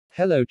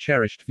Hello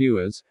cherished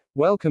viewers,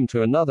 welcome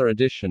to another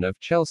edition of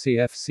Chelsea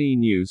FC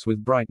News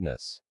with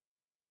Brightness.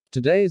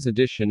 Today's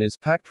edition is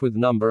packed with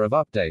number of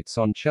updates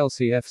on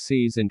Chelsea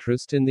FC's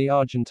interest in the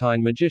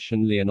Argentine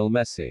magician Lionel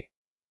Messi.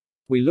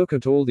 We look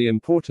at all the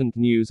important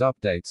news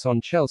updates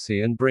on Chelsea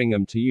and bring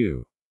them to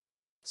you.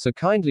 So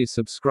kindly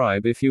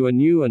subscribe if you are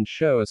new and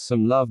show us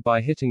some love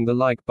by hitting the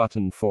like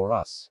button for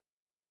us.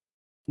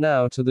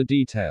 Now to the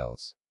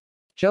details.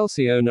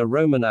 Chelsea owner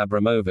Roman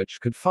Abramovich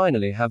could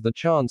finally have the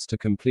chance to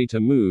complete a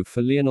move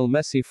for Lionel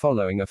Messi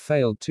following a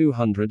failed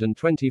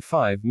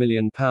 £225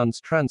 million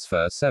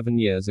transfer 7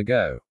 years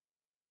ago.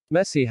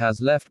 Messi has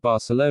left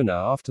Barcelona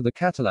after the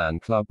Catalan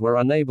club were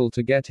unable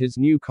to get his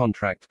new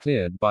contract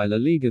cleared by La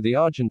Liga. The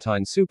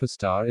Argentine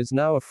superstar is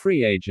now a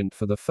free agent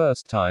for the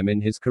first time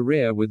in his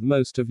career, with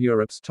most of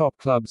Europe's top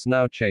clubs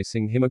now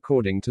chasing him,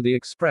 according to the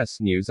Express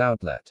news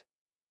outlet.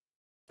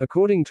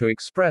 According to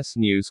Express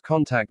News,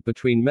 contact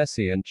between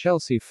Messi and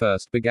Chelsea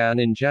first began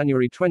in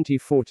January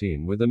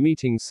 2014 with a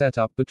meeting set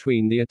up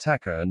between the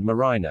attacker and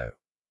Marino.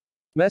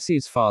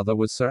 Messi's father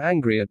was so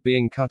angry at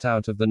being cut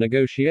out of the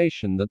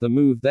negotiation that the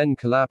move then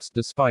collapsed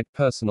despite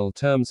personal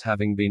terms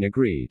having been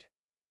agreed.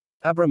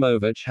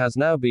 Abramovich has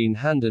now been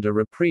handed a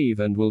reprieve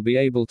and will be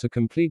able to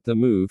complete the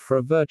move for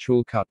a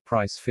virtual cut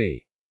price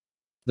fee.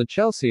 The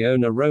Chelsea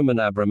owner Roman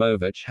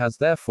Abramovich has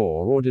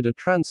therefore ordered a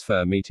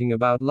transfer meeting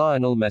about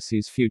Lionel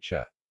Messi's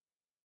future.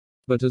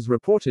 But as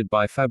reported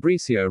by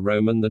Fabrizio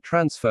Roman, the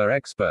transfer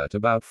expert,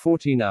 about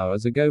 14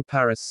 hours ago,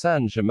 Paris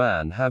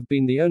Saint-Germain have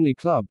been the only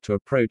club to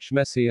approach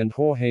Messi and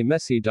Jorge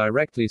Messi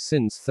directly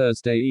since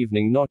Thursday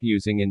evening, not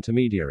using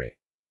intermediary.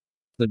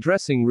 The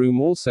dressing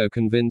room also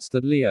convinced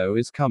that Leo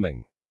is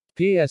coming.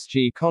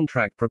 PSG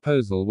contract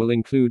proposal will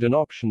include an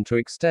option to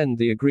extend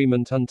the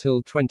agreement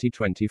until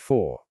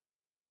 2024.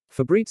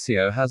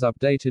 Fabrizio has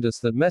updated us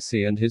that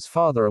Messi and his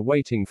father are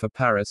waiting for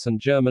Paris and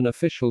German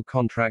official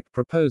contract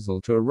proposal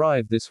to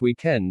arrive this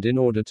weekend in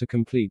order to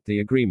complete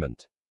the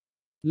agreement.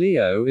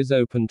 Leo is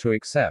open to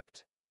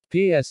accept.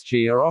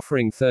 PSG are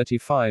offering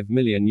 €35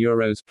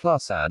 million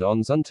plus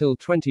add-ons until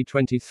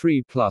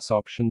 2023 plus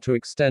option to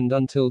extend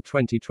until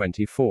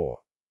 2024.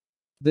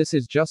 This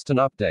is just an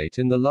update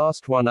in the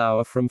last 1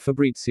 hour from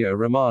Fabrizio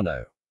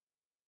Romano.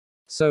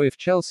 So if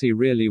Chelsea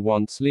really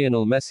wants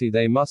Lionel Messi,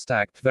 they must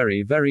act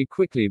very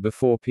quickly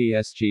before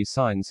PSG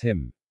signs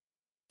him.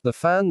 The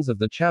fans of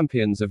the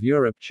champions of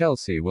Europe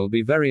Chelsea will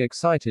be very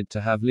excited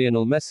to have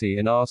Lionel Messi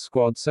in our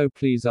squad, so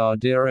please, our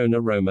dear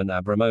owner Roman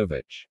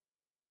Abramovich,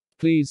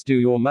 please do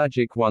your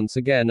magic once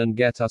again and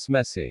get us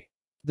Messi.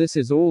 This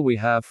is all we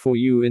have for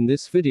you in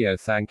this video.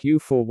 Thank you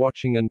for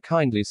watching and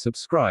kindly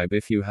subscribe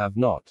if you have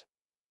not.